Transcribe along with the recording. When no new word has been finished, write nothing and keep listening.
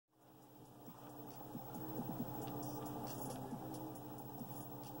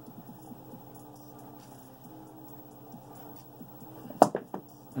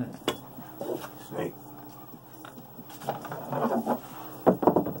Snake.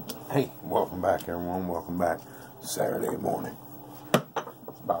 Hey, welcome back everyone, welcome back. Saturday morning.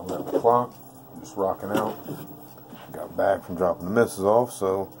 It's about 11 o'clock. I'm just rocking out. Got back from dropping the missus off,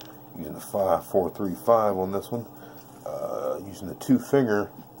 so using the 5-4-3-5 on this one. Using the 2-finger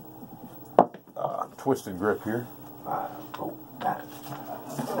twisted grip here. Show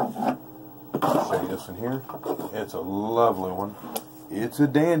you this one here. It's a lovely one. It's a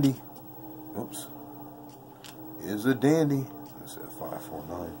dandy. Oops. It's a dandy. It's a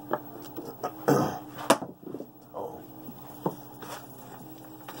 549. Oh.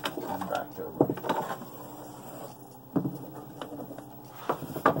 I'm back there, buddy.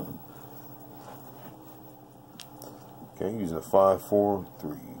 Okay, using a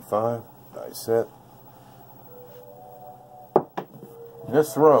 5-4-3-5 die set. And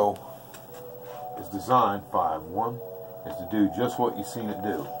this throw is designed 5-1 is to do just what you've seen it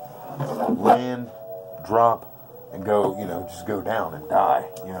do. Land, drop, and go, just go down and die.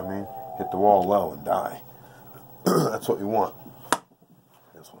 You know what I mean? Hit the wall low and die. That's what you want.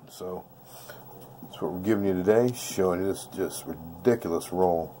 This one. So that's what we're giving you today, showing you this just ridiculous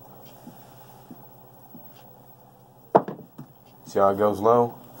roll. See how it goes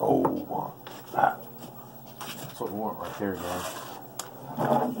low? Oh, that's what we want right there, guys.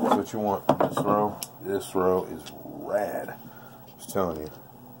 That's what you want in this throw. This throw is rad. Just telling you.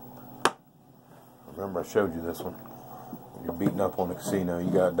 Remember I showed you this one. When you're beating up on the casino, you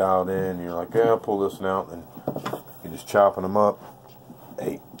got it dialed in, and you're like, yeah, I'll pull this one out, and you're just chopping them up.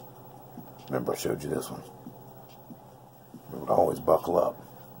 Hey, remember I showed you this one. It would always buckle up.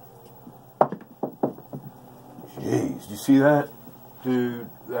 Jeez, you see that? Dude,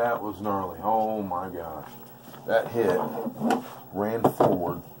 that was gnarly. Oh my gosh. That hit ran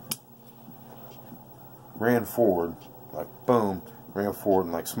forward, like boom, ran forward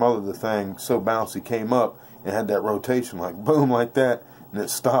and like smothered the thing so bouncy, came up and had that rotation like boom like that, and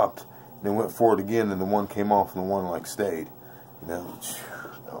it stopped and then went forward again, and the one came off and the one like stayed. That was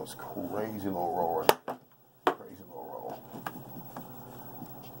crazy little roll right there. Crazy little roll.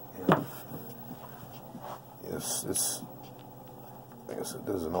 Yeah. Yes, I guess it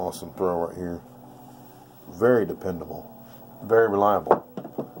does an awesome throw right here. Very dependable. Very reliable.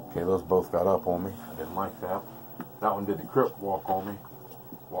 Okay, those both got up on me. I didn't like that. That one did the crip walk on me.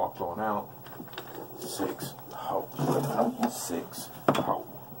 Walked on out. 6. Ho. 6. Ho.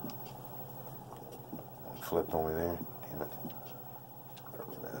 One flipped on me there. Damn it.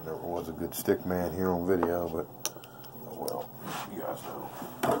 Man, never was a good stick man here on video, but oh well. You guys know.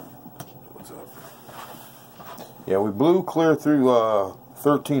 What's up? Yeah, we blew clear through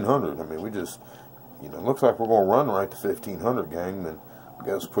 1300. I mean, we just, it looks like we're going to run right to 1500, gang. Then I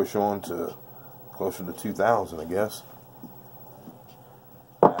guess push on to closer to 2000, I guess.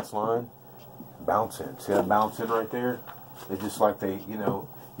 Pass line, bounce in. See that bounce in right there? They just like you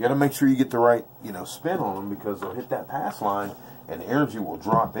got to make sure you get the right, spin on them, because they'll hit that pass line and the energy will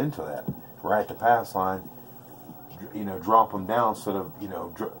drop into that. Right at the pass line, drop them down instead of,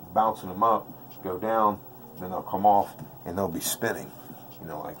 bouncing them up, go down. Then they'll come off and they'll be spinning,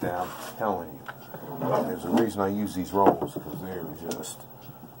 like that. I'm telling you, there's a reason I use these rolls, because they're just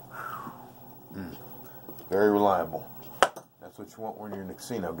very reliable. That's what you want when you're in the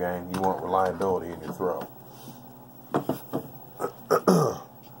casino, gang. You want reliability in your throw.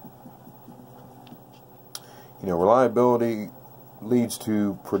 Reliability leads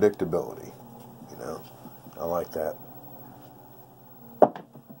to predictability. I like that.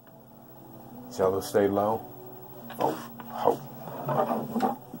 See how those stay low? Oh.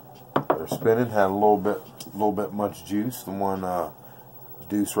 They're spinning. Had a little bit much juice. The one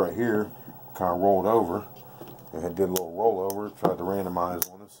deuce right here kind of rolled over. And it did a little rollover. Tried to randomize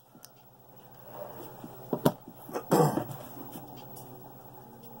on us.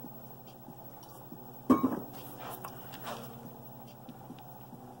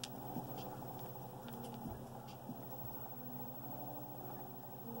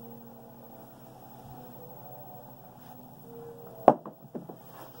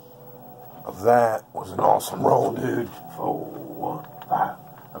 That was an awesome roll, dude. 4-1-5.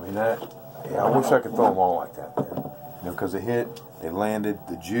 I mean, I wish I could throw them all like that, man. Because it hit, they landed,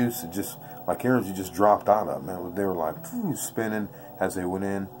 the juice, it just, like energy just dropped out of them, man. They were like, spinning as they went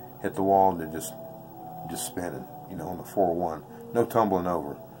in, hit the wall, and they're just spinning, on the 4-1. No tumbling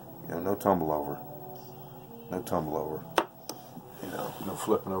over, no tumble over. No tumble over. No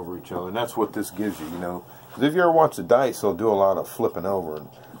flipping over each other. And that's what this gives you, Because if you ever watch the dice, they'll do a lot of flipping over and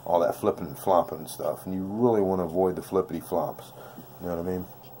all that flipping and flopping and stuff. And you really want to avoid the flippity flops. You know what I mean?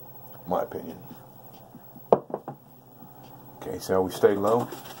 My opinion. Okay, see how we stay low?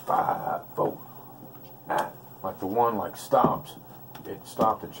 5, 4. Like the one like stops. It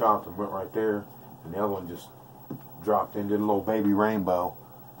stopped and chopped and went right there. And the other one just dropped in, did a little baby rainbow.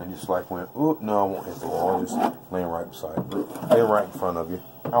 And just like went, oop, no, I won't hit the wall. Just laying right beside you. Laying right in front of you.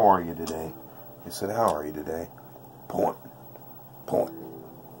 How are you today? He said, how are you today? Point. Point.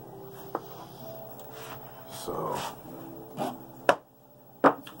 So,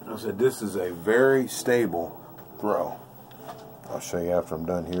 I said, this is a very stable throw. I'll show you after I'm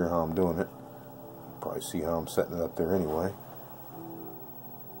done here how I'm doing it. Probably see how I'm setting it up there anyway.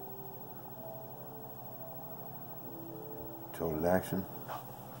 Tilted action.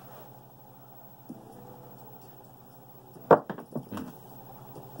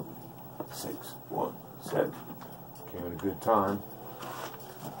 Six, 1, 7. Came at a good time.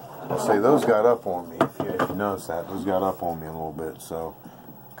 I'll say those got up on me. If you notice that, those got up on me a little bit. So,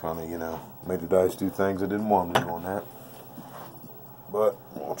 kind of, you know, made the dice do things I didn't want them to do on that. But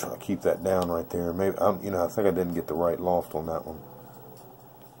I'll try to keep that down right there. Maybe you know, I think I didn't get the right loft on that one.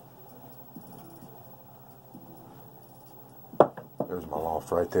 There's my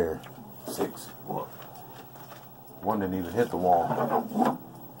loft right there. 6, 1. One didn't even hit the wall.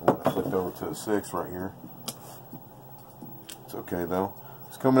 When I flipped over to the 6 right here. It's okay though.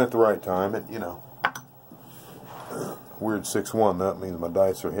 It's coming at the right time. It, you know, weird 6-1. That means my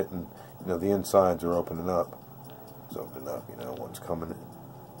dice are hitting. You know, the insides are opening up. It's opening up. You know, one's coming in.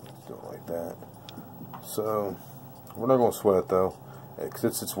 It's doing like that. So we're not going to sweat it though,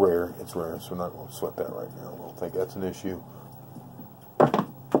 because it's rare. It's rare, so we're not going to sweat that right now. I don't think that's an issue.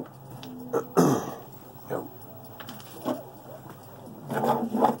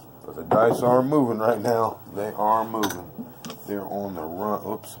 But the dice are moving right now. They are moving. They're on the run.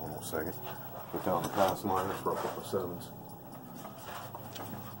 Oops, hold on a second. Put down the pass line. Let's roll up my 7s.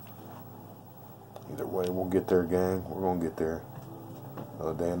 Either way, we'll get there, gang. We're going to get there.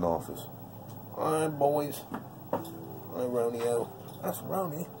 Another day in the office. Alright, boys. Alright, Ronio. That's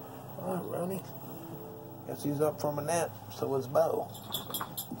Roni. Alright, Roni. Guess he's up from a nap. So is Bo.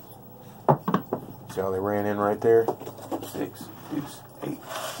 See how they ran in right there? 6, 8.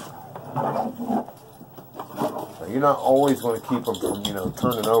 Now, you're not always going to keep them from, you know,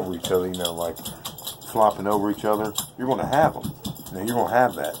 turning over each other, you know, like flopping over each other. You're going to have them. You know, you're going to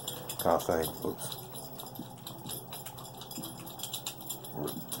have that kind of thing. Oops.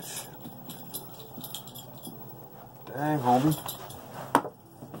 Dang, homie.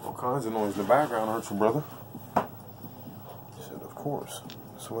 All kinds of noise in the background hurts you, brother. He said, of course.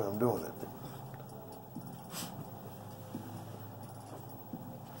 That's the way I'm doing it.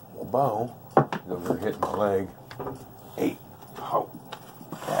 Well, Bo, he's over there hitting my leg. 8. Oh.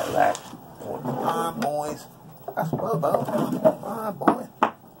 Cadillac. Alright, boys. That's Bo. Alright, boy.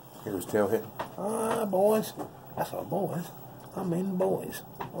 Here's tail hit. Alright, boys. That's our boys. I mean boys.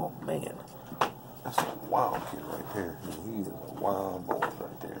 Oh, man. That's a wild kid right there. He is a wild boy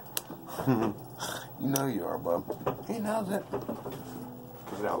right there. You know you are, bub. He knows it.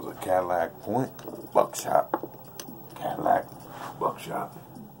 Because that was a Cadillac point. Buckshot. Cadillac. Buckshot.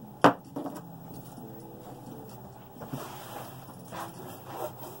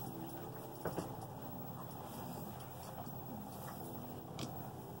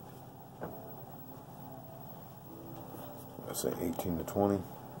 I say 18 to 20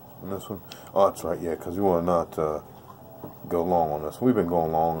 on this one. Oh, that's right, yeah, because we want to not go long on this. We've been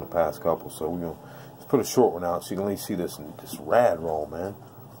going long in the past couple, so we're going to just put a short one out so you can at least see this rad roll, man.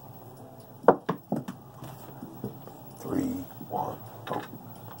 3, 1, go.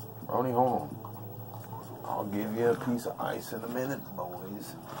 Ronnie, hold on. I'll give you a piece of ice in a minute,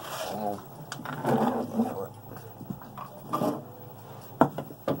 boys. Hold on.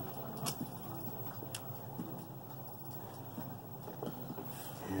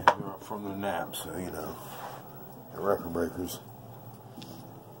 From the nap, so you know, the record breakers.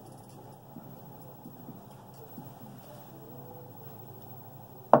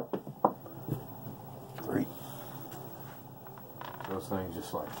 Three. Those things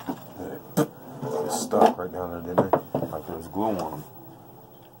just like stuck right down there, didn't they? Like there was glue on them,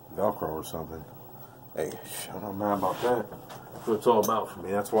 Velcro or something. Hey, I'm not mad about that. That's what it's all about for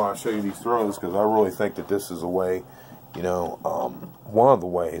me. That's why I show you these throws, because I really think that this is a way. You know, one of the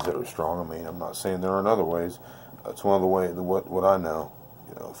ways that are strong. I mean, I'm not saying there aren't other ways. It's one of the ways, what I know,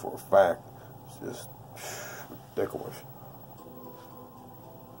 you know, for a fact. It's just ridiculous.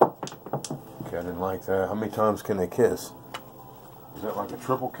 Okay, I didn't like that. How many times can they kiss? Is that like a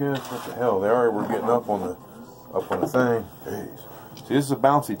triple kiss? What the hell? They already were getting up on the thing. Jeez. See, this is a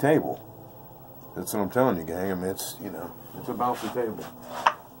bouncy table. That's what I'm telling you, gang. I mean, it's, you know, it's a bouncy table.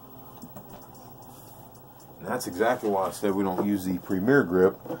 And that's exactly why I said we don't use the Premier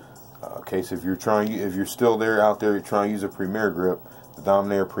grip. Case if you're still there out there, you're trying to use a Premier grip, the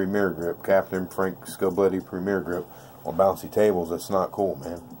Dominator Premier grip, Captain Frank Scobletti Premier grip on bouncy tables. That's not cool,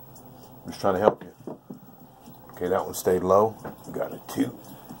 man. I'm just trying to help you. Okay, that one stayed low. We got a 2.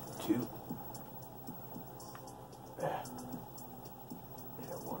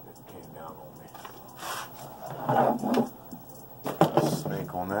 One that came down on me.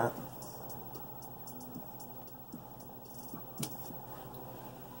 Snake on that.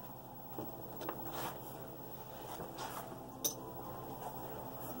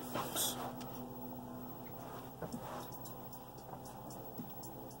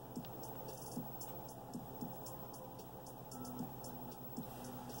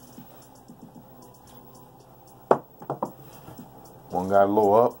 One got a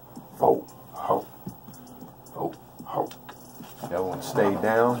little up. The other one stayed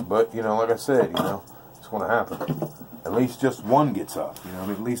down. But, you know, like I said, you know, it's going to happen. At least just one gets up. You know,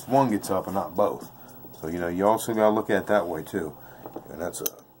 at least one gets up and not both. So, you know, you also got to look at it that way, too. And that's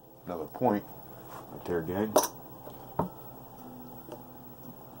another point right there, gang.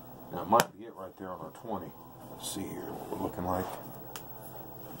 Now, it might be it right there on our 20. Let's see here what we're looking like.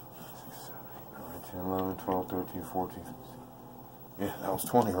 6, 7, 8, 9, 10, 11, 12, 13, 14. Yeah, that was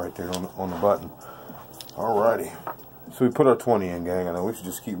 20 right there on the button. Alrighty. So we put our 20 in, gang. I know we should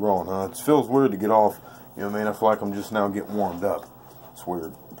just keep rolling, huh? It feels weird to get off. You know what I mean? I feel like I'm just now getting warmed up. It's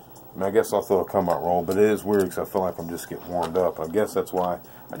weird. I mean, I guess I'll throw a come out roll, but it is weird because I feel like I'm just getting warmed up. I guess that's why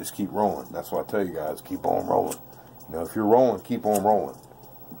I just keep rolling. That's why I tell you guys, keep on rolling. You know, if you're rolling, keep on rolling.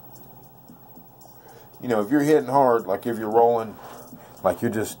 You know, if you're hitting hard, like if you're rolling, like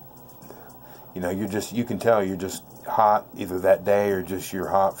you're just, you know, you can tell you're just hot either that day or just you're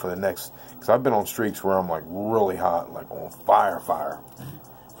hot for the next, because I've been on streaks where I'm like really hot, like on fire for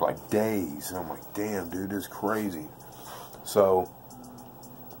like days, and I'm like, damn dude, this is crazy. So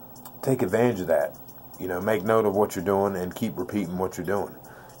take advantage of that. You know, make note of what you're doing and keep repeating what you're doing.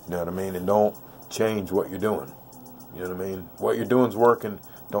 You know what I mean? And don't change what you're doing. You know what I mean? What you're doing's working,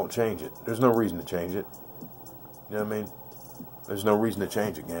 don't change it. There's no reason to change it. You know what I mean? There's no reason to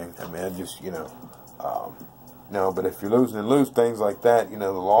change it, gang. I mean, I just, you know, no, but if you're losing and lose things like that, you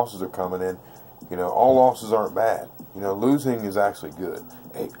know, the losses are coming in. You know, all losses aren't bad. You know, losing is actually good.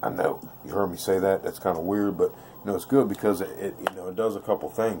 Hey, I know you heard me say that. That's kind of weird, but you know, it's good because it you know, it does a couple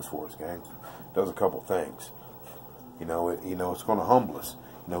things for us, gang. It does a couple things. You know, it's going to humble us.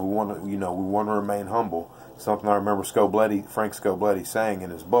 You know, we want to remain humble. Something I remember Frank Scobletti saying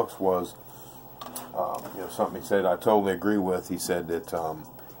in his books was, you know, something he said I totally agree with. He said that,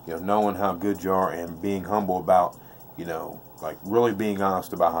 you know, knowing how good you are and being humble about, you know, like really being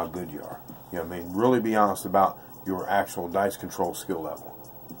honest about how good you are. You know what I mean? Really be honest about your actual dice control skill level.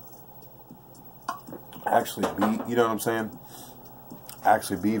 Actually be, you know what I'm saying?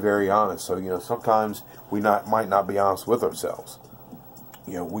 Actually be very honest. So, you know, sometimes we might not be honest with ourselves.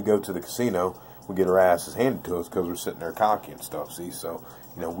 You know, we go to the casino, we get our asses handed to us because we're sitting there cocky and stuff, see? So,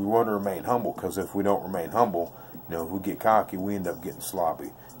 you know, we want to remain humble, because if we don't remain humble, you know, if we get cocky, we end up getting sloppy.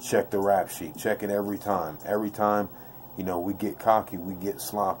 Check the rap sheet. Check it every time. Every time, you know, we get cocky, we get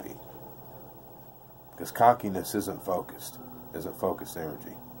sloppy. Because cockiness isn't focused. Isn't focused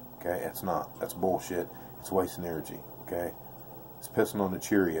energy. Okay? It's not. That's bullshit. It's wasting energy. Okay? It's pissing on the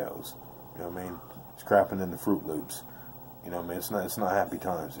Cheerios. You know what I mean? It's crapping in the Fruit Loops. You know what I mean? It's not happy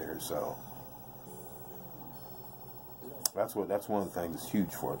times there, so that's one of the things that's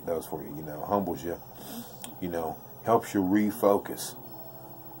huge for it does for you, you know, humbles you, you know, helps you refocus.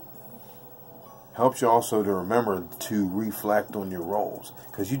 Helps you also to remember to reflect on your rolls,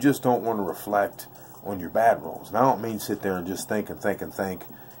 because you just don't want to reflect on your bad rolls. And I don't mean sit there and just think, you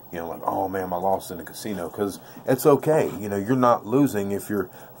know, like, oh man, my loss in the casino, because it's okay. You know, you're not losing if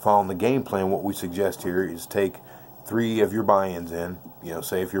you're following the game plan. What we suggest here is take 3 of your buy-ins in. You know,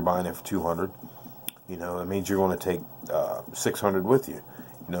 say if you're buying in for 200, you know, that means you're going to take 600 with you.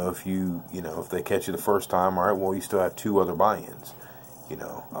 You know, if they catch you the first time, all right, well, you still have 2 other buy-ins. You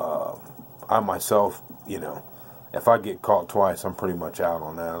know, I myself, you know, if I get caught twice, I'm pretty much out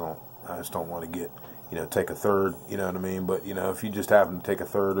on that. I just don't want to get, you know, take a third, you know what I mean? But, you know, if you just happen to take a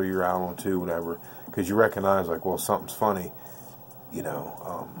third, or you're out on 2, whatever, because you recognize, like, well, something's funny, you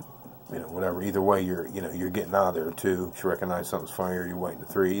know, whatever. Either way, you're getting out of there, 2. If you recognize something's funny, or you're waiting to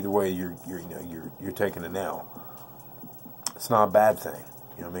 3, either way, you're taking it now. It's not a bad thing,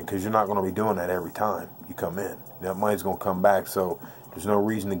 you know what I mean? Because you're not going to be doing that every time you come in. That money's going to come back, so there's no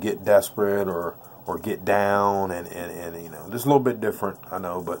reason to get desperate or get down, and you know, just a little bit different, I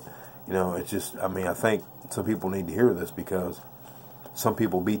know, but you know, it's just, I mean, I think some people need to hear this, because some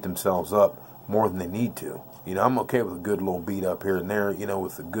people beat themselves up more than they need to. You know, I'm okay with a good little beat up here and there, you know,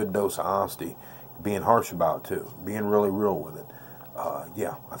 with a good dose of honesty, being harsh about it too, being really real with it.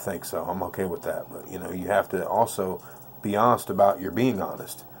 Yeah, I think so. I'm okay with that. But, you know, you have to also be honest about your being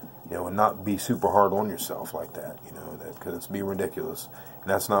honest, you know, and not be super hard on yourself like that, you know, because it's be ridiculous. And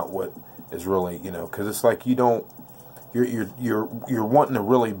that's not what is really, you know, because it's like you don't, you're wanting to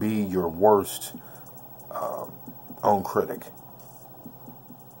really be your worst own critic,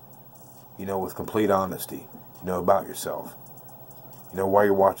 you know, with complete honesty, you know, about yourself, you know, while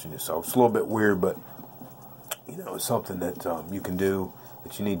you're watching yourself. It's a little bit weird, but, you know, it's something that you can do,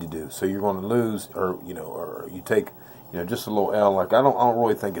 that you need to do. So you're going to lose, or, you know, or you take, you know, just a little L. Like, I don't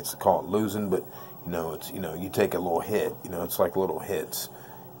really think it's called losing, but, you know, it's, you know, you take a little hit, you know, it's like little hits,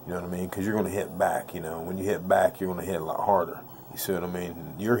 you know what I mean? Because you're going to hit back, you know. When you hit back, you're going to hit a lot harder. You see what I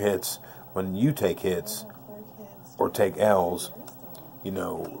mean? Your hits, when you take hits or take L's, you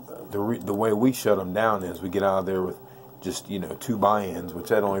know, the way we shut them down is we get out of there with just, you know, 2 buy-ins, which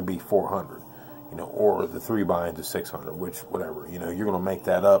that'd only be 400, you know, or the 3 buy-ins is 600, which, whatever, you know, you're going to make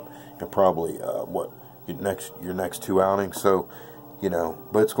that up in probably, your next 2 outings. So, you know,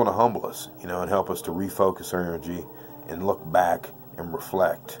 but it's going to humble us, you know, and help us to refocus our energy and look back and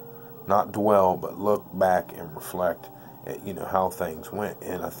reflect, not dwell, but look back and reflect at, you know, how things went.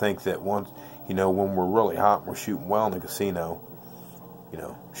 And I think that once, you know, when we're really hot and we're shooting well in the casino, you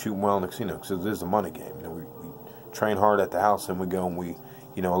know, because it is a money game. You know, we train hard at the house and we go and we,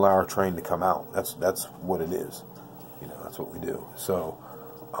 you know, allow our train to come out. That's what it is. You know, that's what we do. So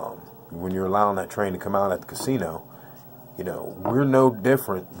when you're allowing that train to come out at the casino, you know, we're no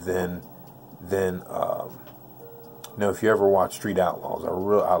different than you know, if you ever watch Street Outlaws.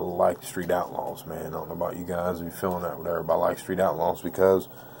 I like Street Outlaws, man. I don't know about you guys if you're feeling that, whatever, but I like Street Outlaws because,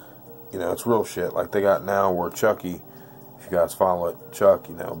 you know, it's real shit. Like they got now where Chucky, if you guys follow it, Chuck,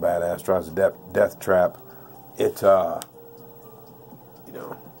 you know, badass, drives a death trap. It, you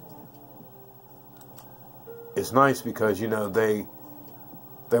know, it's nice because, you know, they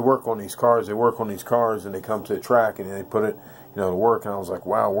work on these cars, and they come to a track and they put it, you know, to work. And I was like,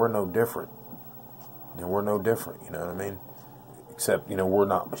 wow, we're no different. You know, we're no different, you know what I mean? Except, you know, we're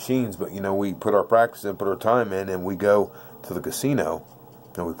not machines, but, you know, we put our practice in, put our time in, and we go to the casino,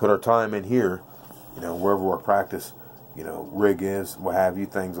 and we put our time in here, you know, wherever our practice, you know, rig is, what have you,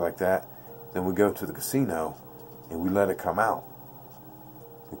 things like that. Then we go to the casino, and we let it come out.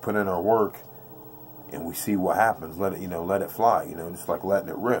 We put in our work, and we see what happens. Let it, you know, let it fly, you know, just like letting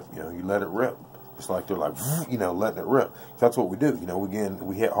it rip. You know, you let it rip. Just like they're like, you know, letting it rip. That's what we do. You know,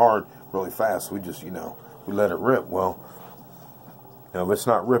 we hit hard really fast. So we just, you know, we let it rip. Well, you know, if it's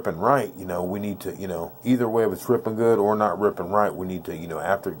not ripping right, you know, we need to, you know, either way, if it's ripping good or not ripping right, we need to, you know,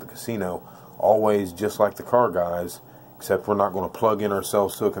 after the casino, always just like the car guys, except we're not going to plug in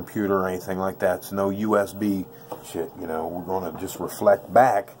ourselves to a computer or anything like that. It's no USB shit. You know, we're going to just reflect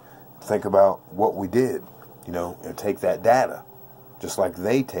back, think about what we did, you know, and take that data, just like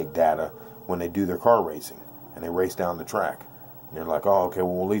they take data when they do their car racing and they race down the track. And they're like, oh, okay,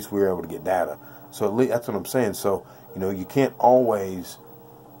 well, at least we were able to get data. So at least, that's what I'm saying. So, you know, you can't always,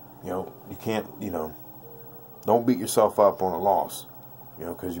 you know, don't beat yourself up on a loss, you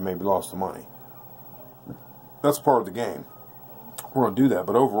know, because you maybe lost the money. That's part of the game. We're going to do that.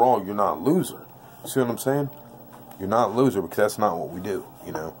 But overall, you're not a loser. See what I'm saying? You're not a loser because that's not what we do,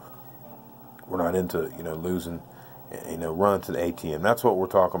 you know. We're not into, you know, losing, you know, run to the ATM. That's what we're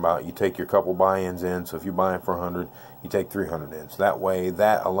talking about. You take your couple buy-ins in. So if you're buying for 100, you take 300 in. So that way,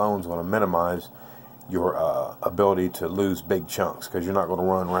 that alone is going to minimize your ability to lose big chunks because you're not going to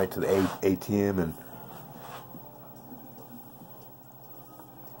run right to the ATM and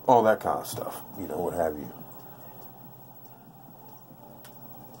all that kind of stuff, you know, what have you.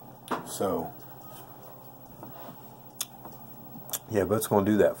 So, yeah, but it's going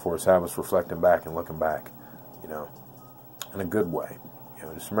to do that for us, have us reflecting back and looking back, you know, in a good way. You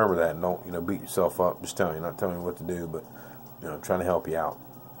know, just remember that and don't, you know, beat yourself up. Just telling you, not telling you what to do, but, you know, trying to help you out,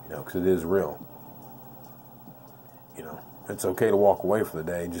 you know, because it is real. You know, it's okay to walk away for the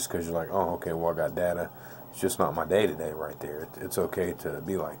day just because you're like, oh, okay, well, I got data. It's just not my day-to-day right there. It's okay to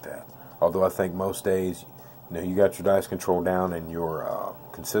be like that. Although I think most days, you know, you got your dice control down and you're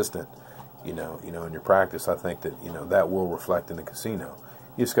consistent, you know, in your practice. I think that, you know, that will reflect in the casino.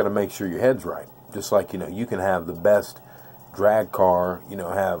 You just got to make sure your head's right. Just like, you know, you can have the best drag car, you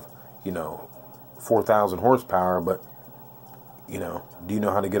know, have, you know, 4,000 horsepower, but, you know, do you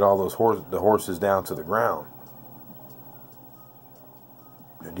know how to get all those horses down to the ground?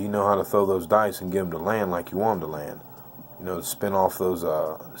 Do you know how to throw those dice and get them to land like you want them to land? You know, to spin off those,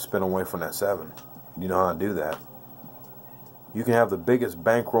 spin away from that 7. You know how to do that. You can have the biggest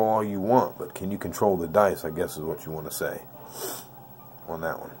bankroll all you want, but can you control the dice, I guess is what you want to say on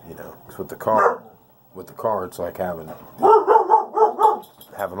that one, you know. Because with the car, it's like having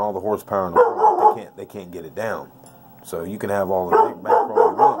all the horsepower in the world, but they can't get it down. So you can have all the big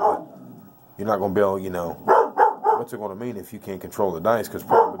bankroll you want, but you're not going to be able, you know, what's it going to mean if you can't control the dice? Because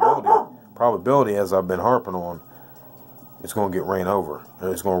probability, as I've been harping on, it's going to get ran over,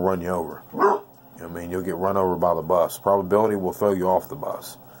 and it's going to run you over. You know what I mean? You'll get run over by the bus. Probability will throw you off the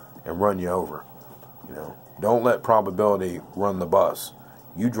bus and run you over. You know, don't let probability run the bus.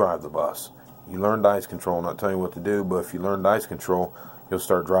 You drive the bus. You learn dice control. I'm not telling you what to do, but if you learn dice control, you'll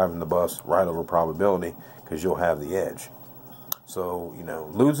start driving the bus right over probability because you'll have the edge. So, you know,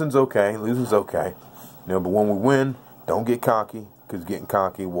 losing's okay. Losing's okay. You know, but when we win, don't get cocky, because getting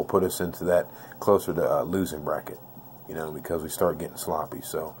cocky will put us into that closer to losing bracket, you know, because we start getting sloppy.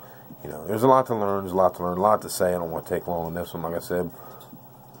 So, you know, there's a lot to learn. There's a lot to learn, a lot to say. I don't want to take long on this one. Like I said,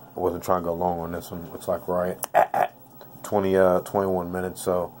 I wasn't trying to go long on this one. Looks like we're at 21 minutes.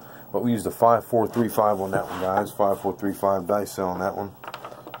 So, but we used the 5-4-3-5 on that one, guys. 5-4-3-5 dice set on that one.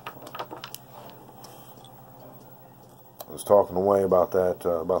 I was talking away about that,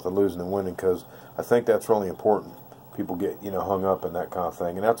 about the losing and winning, because I think that's really important. People get, you know, hung up in that kind of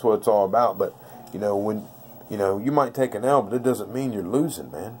thing, and that's what it's all about. But, you know, when, you know, you might take an L, but it doesn't mean you're losing,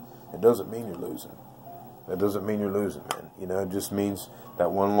 man. It doesn't mean you're losing. That doesn't mean you're losing, man. You know, it just means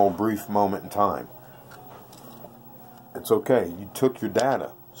that one little brief moment in time. It's okay. You took your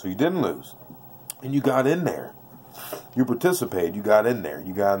data, so you didn't lose, and you got in there. You participated. You got in there.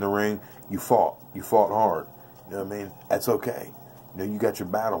 You got in the ring. You fought. You fought hard. You know what I mean? That's okay. You know, you got your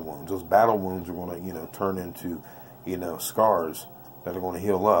battle wounds. Those battle wounds are going to, you know, turn into, you know, scars that are going to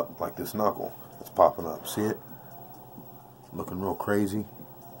heal up, like this knuckle that's popping up. See it? Looking real crazy.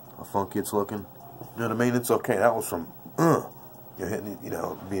 How funky it's looking. You know what I mean? It's okay. That was from, you're hitting, you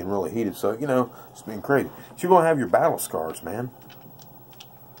know, being really heated. So, you know, it's being crazy. So you're going to have your battle scars, man.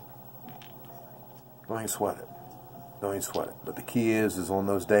 Don't even sweat it. Don't even sweat it. But the key is on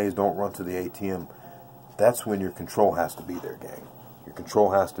those days, don't run to the ATM. That's when your control has to be there, gang. Your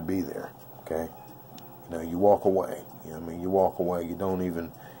control has to be there, okay? You know, you walk away. You know what I mean? You walk away. You don't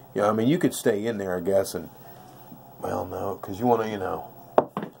even, you know, I mean, you could stay in there, I guess, and, well, no, because you want to, you know,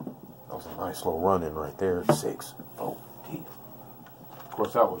 that was a nice little run-in right there. 6, 4, teeth. Of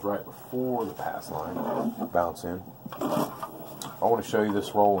course, that was right before the pass line. Bounce in. I want to show you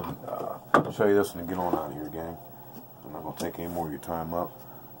this roll and show you this one and get on out of here, gang. I'm not going to take any more of your time up.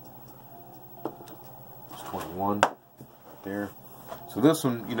 21 right there. So this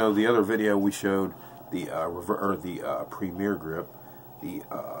one, you know, the other video we showed the Premier grip, the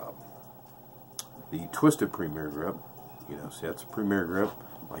twisted Premier grip. You know, see, that's a Premier grip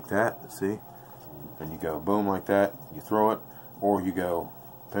like that. See, and you go boom like that. You throw it, or you go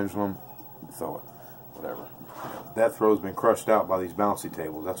pendulum, throw it, whatever. You know, that throw's been crushed out by these bouncy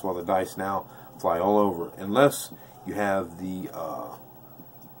tables. That's why the dice now fly all over, unless you have the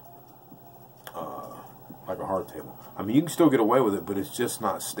like a hard table. I mean, you can still get away with it, but it's just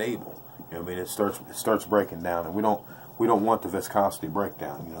not stable. You know what I mean? It starts breaking down, and we don't want the viscosity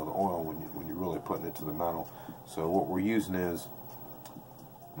breakdown. You know, the oil when you're really putting it to the metal. So what we're using is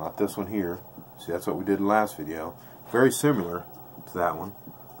not this one here. See, that's what we did in the last video. Very similar to that one.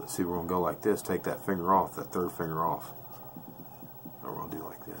 Let's see, we're gonna go like this. Take that finger off, that third finger off. And we're gonna do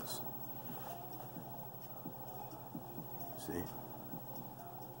like this. See?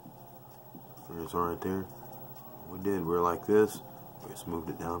 Fingers are right there. We we're like this. We just moved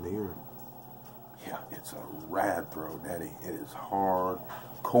it down to here. Yeah, it's a rad throw, Daddy. It is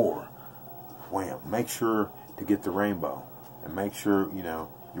hardcore. Wham. Make sure to get the rainbow. And make sure, you know,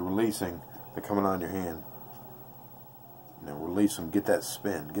 you're releasing. They're coming on your hand. You know, release them. Get that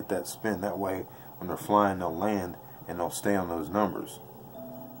spin. Get that spin. That way, when they're flying, they'll land and they'll stay on those numbers.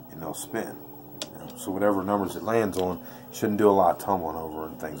 And they'll spin. You know? So whatever numbers it lands on, shouldn't do a lot of tumbling over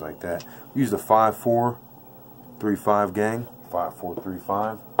and things like that. We use the 5-4-3-5 gang.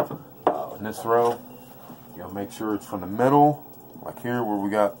 5-4-3-5. In this throw, you know, make sure it's from the middle, like here where we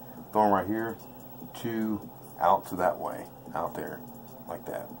got throwing right here, to out to that way, out there, like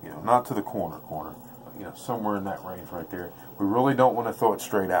that. You know, not to the corner, but, you know, somewhere in that range right there. We really don't want to throw it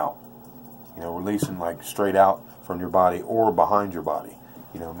straight out. You know, releasing like straight out from your body or behind your body.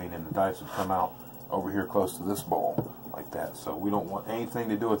 You know, meaning the dice would come out over here close to this bowl, like that. So we don't want anything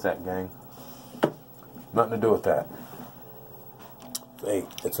to do with that, gang. Nothing to do with that. Hey,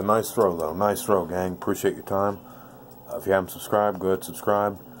 it's a nice throw, though. Nice throw, gang. Appreciate your time. If you haven't subscribed, go ahead and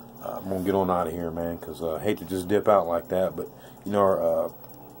subscribe. I'm going to get on out of here, man, because I hate to just dip out like that. But, you know,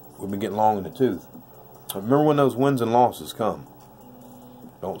 we've been getting long in the tooth. Remember when those wins and losses come.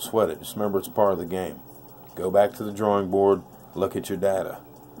 Don't sweat it. Just remember it's part of the game. Go back to the drawing board. Look at your data.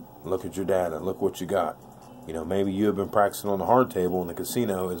 Look at your data. Look what you got. You know, maybe you have been practicing on the hard table and the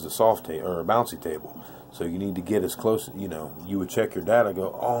casino is a soft table or a bouncy table. So you need to get as close, you know, you would check your data,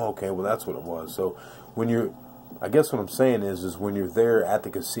 go, oh, okay, well, that's what it was. So when you're, I guess what I'm saying is when you're there at the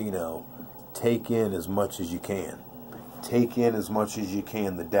casino, take in as much as you can. Take in as much as you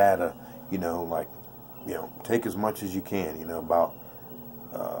can the data, you know, like, you know, take as much as you can, you know, about,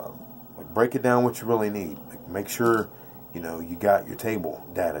 like break it down what you really need. Like make sure, you know, you got your table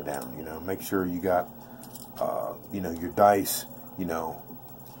data down, you know, make sure you got, you know, your dice, you know,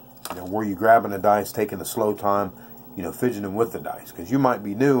 where you grabbing the dice, taking the slow time, you know, fidgeting with the dice. Because you might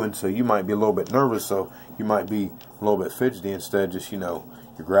be new, and so you might be a little bit nervous, so you might be a little bit fidgety instead of just, you know,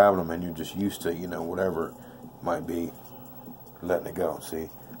 you're grabbing them and you're just used to, you know, whatever it might be, letting it go, see?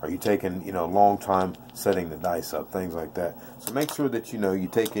 Are you taking, you know, a long time setting the dice up, things like that. So make sure that, you know, you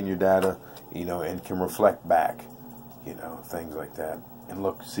take in your data, you know, and can reflect back, you know, things like that. And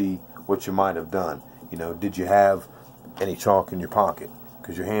look, see what you might have done. You know, did you have any chalk in your pocket?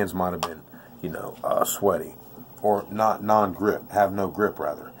 Because your hands might have been, you know, sweaty. Or not non-grip, have no grip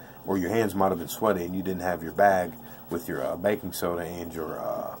rather. Or your hands might have been sweaty and you didn't have your bag with your baking soda and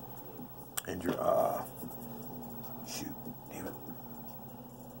your, shoot, damn it.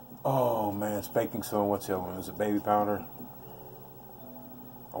 Oh man, it's baking soda. What's the other one? Is it baby powder?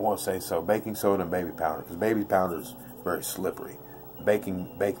 I want to say so. Baking soda and baby powder. Because baby powder is very slippery.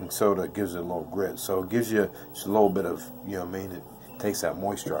 Baking soda gives it a little grit. So it gives you just a little bit of, you know what I mean, it takes that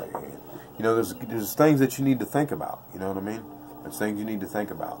moisture out of your hand. You know, there's things that you need to think about. You know what I mean? There's things you need to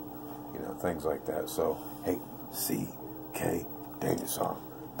think about. You know, things like that. So, hey, C.K. Danielson.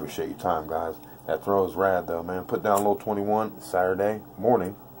 Appreciate your time, guys. That throw is rad, though, man. Put down low 21 Saturday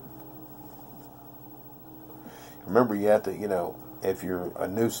morning. Remember, you have to, you know, if you're a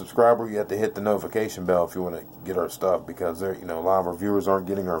new subscriber, you have to hit the notification bell if you want to get our stuff, because they're, you know, a lot of our viewers aren't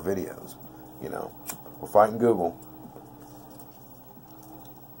getting our videos. You know, we're fighting Google.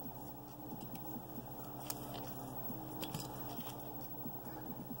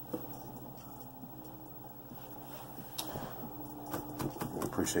 We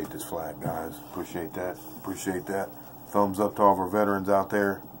appreciate this flag, guys. Appreciate that. Appreciate that. Thumbs up to all of our veterans out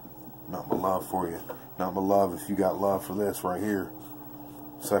there. Nothing but love for you. Nothing but love if you got love for this right here.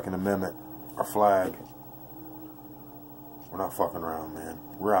 Second Amendment, our flag. We're not fucking around, man.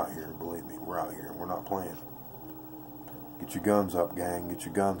 We're out here, believe me. We're out here. We're not playing. Get your guns up, gang. Get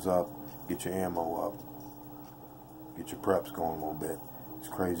your guns up. Get your ammo up. Get your preps going a little bit. It's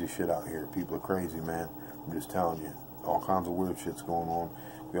crazy shit out here. People are crazy, man. I'm just telling you. All kinds of weird shit's going on.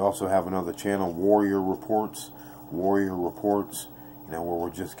 We also have another channel, Warrior Reports. Warrior Reports. You know, where we're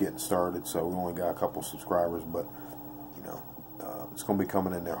just getting started, so we only got a couple subscribers, but, you know, it's going to be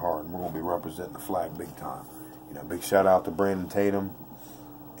coming in there hard, and we're going to be representing the flag big time. You know, big shout out to Brandon Tatum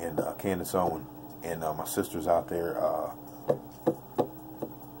and Candace Owen, and my sisters out there,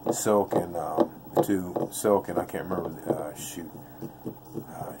 Silk and Silk, and I can't remember, shit,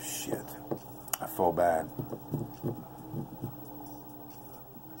 I feel bad.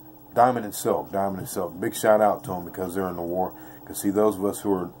 Diamond and Silk. Big shout out to them because they're in the war. Because see, those of us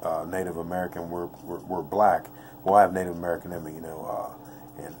who are Native American, we're black. Well, I have Native American in me, you know,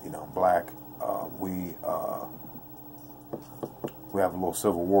 and you know, black. We have a little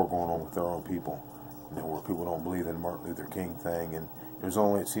civil war going on with our own people. You know, where people don't believe in the Martin Luther King thing, and there's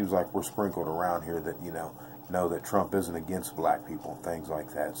only, it seems like we're sprinkled around here that, you know that Trump isn't against black people and things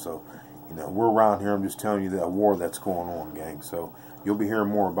like that. So, you know, we're around here. I'm just telling you that war that's going on, gang. So you'll be hearing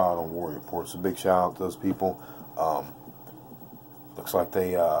more about it on Warrior Report. So big shout out to those people. Looks like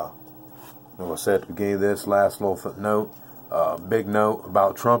they, like I said at the beginning of this, last little footnote, big note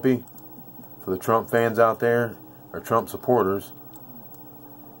about Trumpy. For the Trump fans out there, or Trump supporters,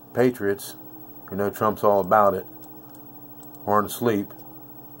 patriots, who know Trump's all about it, aren't asleep.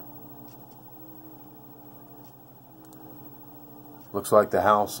 Looks like the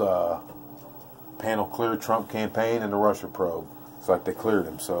House panel cleared Trump campaign and the Russia probe. It's like they cleared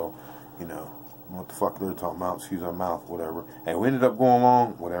him, so, you know, what the fuck they're talking about, excuse our mouth, whatever. Hey, we ended up going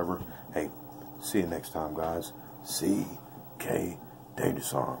along, whatever. Hey, see you next time, guys. C.K.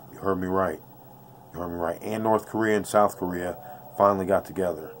 Danielson. You heard me right. You heard me right. And North Korea and South Korea finally got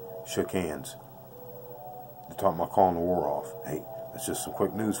together, shook hands. They're talking about calling the war off. Hey, that's just some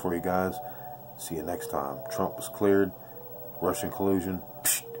quick news for you guys. See you next time. Trump was cleared. Russian collusion.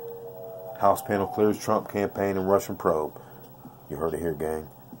 Psh. House panel clears Trump campaign and Russian probe. You heard it here, gang.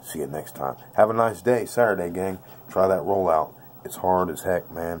 See you next time. Have a nice day. Saturday, gang. Try that rollout. It's hard as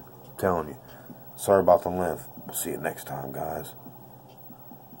heck, man. I'm telling you. Sorry about the length. We'll see you next time, guys.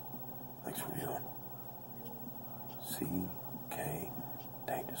 Thanks for viewing. CK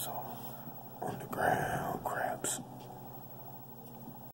Dinosaur Underground Crabs.